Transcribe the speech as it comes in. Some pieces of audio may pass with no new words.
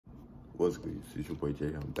What's good? It's your boy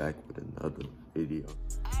Jay. I'm back with another video.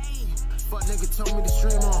 Fuck nigga told me to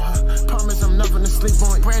stream on. Promise I'm never gonna sleep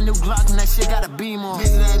on. Brand new Glock and that shit got a beam on.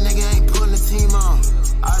 Busy that nigga ain't putting the team on.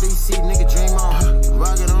 RDC nigga dream on.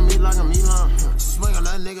 Rocket on me like I'm Elon. Swing on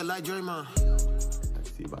that nigga like Draymond. I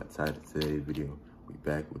see by the title of today's video, we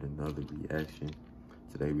back with another reaction.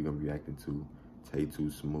 Today we gonna be reacting to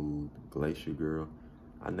Tae2smooth, Glacier Girl.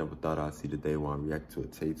 I never thought I'd see the day where I'm reacting to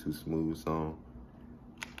a Tae2smooth song.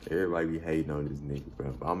 Everybody be hating on this nigga,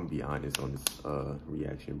 bro. But I'm gonna be honest on this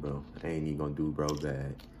reaction, bro. I ain't even gonna do bro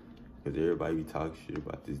bad. Cause everybody be talking shit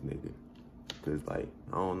about this nigga. Cause like,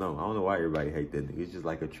 I don't know why everybody hate that nigga. It's just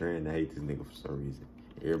like a trend to hate this nigga for some reason.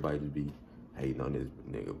 Everybody just be hating on this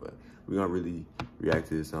nigga, but we gonna really react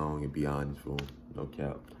to this song and be honest for him, no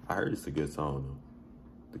cap. I heard it's a good song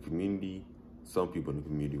though. The community, some people in the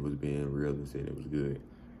community was being real and said it was good.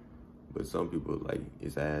 But some people like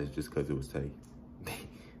it's ass just cause it was Tae.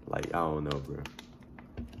 Like, I don't know, bro.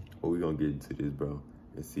 But we gonna get into this, bro,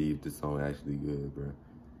 and see if this song actually good, bro.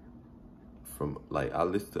 From, like, I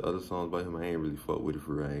listened to other songs by him. I ain't really fuck with it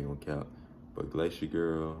for real. I ain't gonna count. But Glacier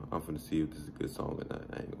Girl, I'm finna see if this is a good song or not.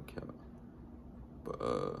 I ain't gonna count. But,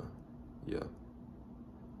 yeah.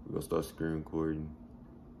 We're gonna start screen recording.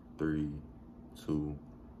 3, 2,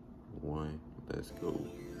 1. Let's go.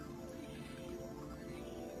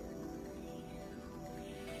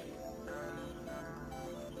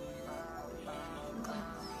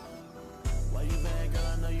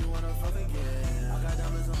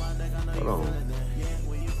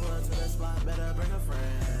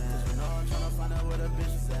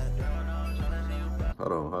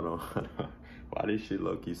 Hold on. Hold on. Why this shit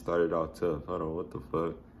low-key started off tough? Hold on, what the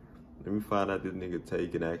fuck? Let me find out this nigga Tae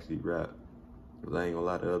can actually rap. Cause I ain't gonna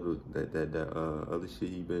lie to other shit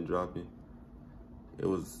he been dropping. It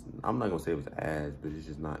was, I'm not gonna say it was ass, but it's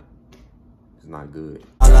just not, it's not good.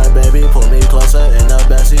 I like baby, pull me closer in the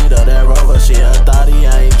backseat of that Rover. She a thotty,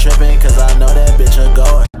 I ain't tripping, cause I know that bitch a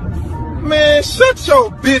goer. Man, shut your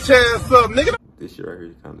bitch ass up, nigga. This shit right here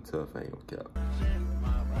is kind of tough, I ain't gonna cap.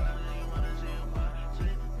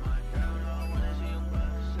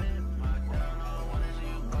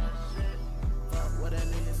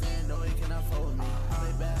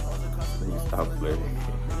 Stop flirting.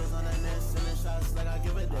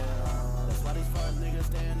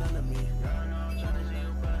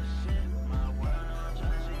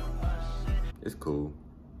 It's cool.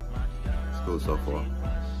 It's cool so far.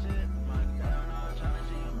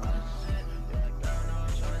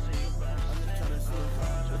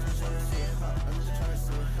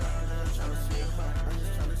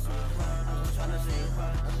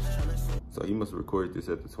 So he must have recorded this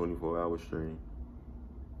at the 24-hour stream.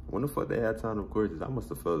 When the fuck they had time to record this? I must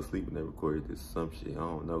have fell asleep when they recorded this or some shit. I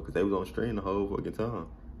don't know, because they was on stream the whole fucking time.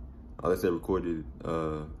 Unless they recorded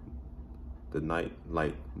the night,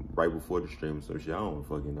 like, right before the stream or some shit. I don't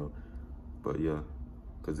fucking know. But yeah,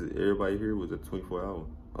 because everybody here was at 24-hour.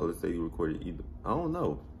 Unless they recorded either. I don't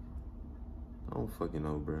know. I don't fucking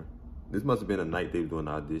know, bro. This must have been a night they were doing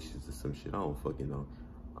auditions or some shit. I don't fucking know.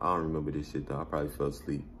 I don't remember this shit, though. I probably fell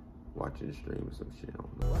asleep watching the stream or some shit. I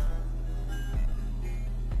don't know.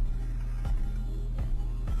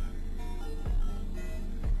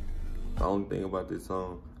 The only thing about this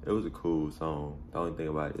song, it was a cool song. The only thing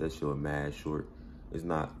about it, that shit was mad short. It's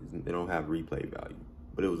not, they don't have replay value.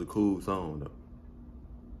 But it was a cool song though.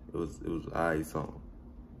 It was an alright song.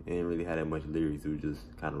 It didn't really have that much lyrics, it was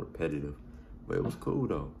just kind of repetitive. But it was cool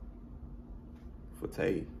though. For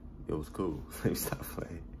Tae, it was cool. Let me stop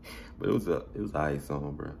playing. But it was an alright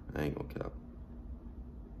song, bro. I ain't gonna cap.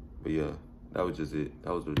 But yeah, that was just it.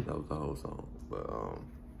 That was the whole song. But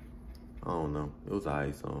I don't know. It was an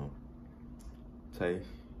alright song. Tae,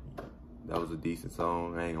 that was a decent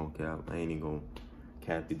song. I ain't gonna cap. I ain't even gonna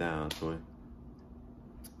cap you down, twin.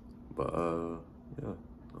 But yeah,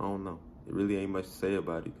 I don't know. It really ain't much to say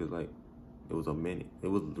about it, cause like it was a minute. It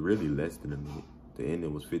was really less than a minute. The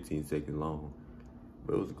ending was 15 seconds long,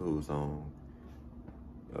 but it was a cool song.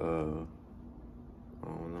 I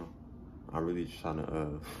don't know. I'm really just trying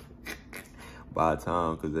to buy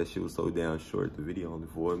time, cause that shit was so damn short. The video only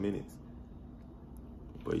 4 minutes.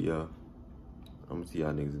 But yeah. I'm gonna see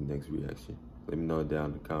y'all niggas in the next reaction. Let me know down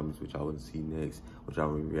in the comments what y'all wanna see next, what y'all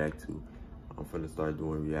wanna react to. I'm finna start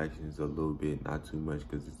doing reactions a little bit, not too much,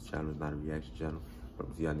 because this channel is not a reaction channel. But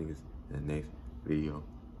I'm gonna see y'all niggas in the next video.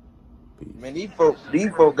 Peace. Man, these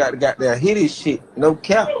folks got their hit this shit, no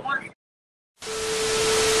cap.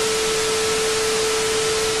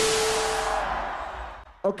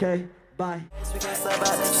 Okay, bye.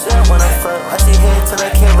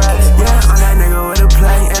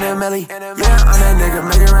 Yeah, on that nigga,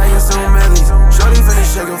 make it right, you soon, Melly. Shorty finna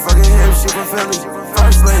shake a fucking head. Philly.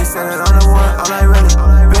 First lady said it on the one, I'm like really.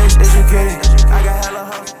 Bitch, is you kidding? I got hella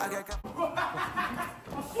hoes, I got.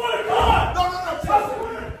 I swear to God! No, trust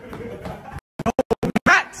me!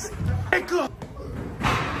 Max! Wake up!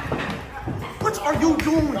 What are you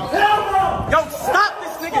doing? Hell no! Yo, stop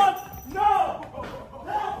this nigga! No!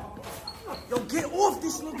 Yo, get off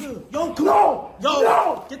this nigga! Yo, come on!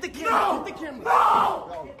 Yo, get the camera! Get the camera!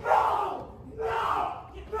 No!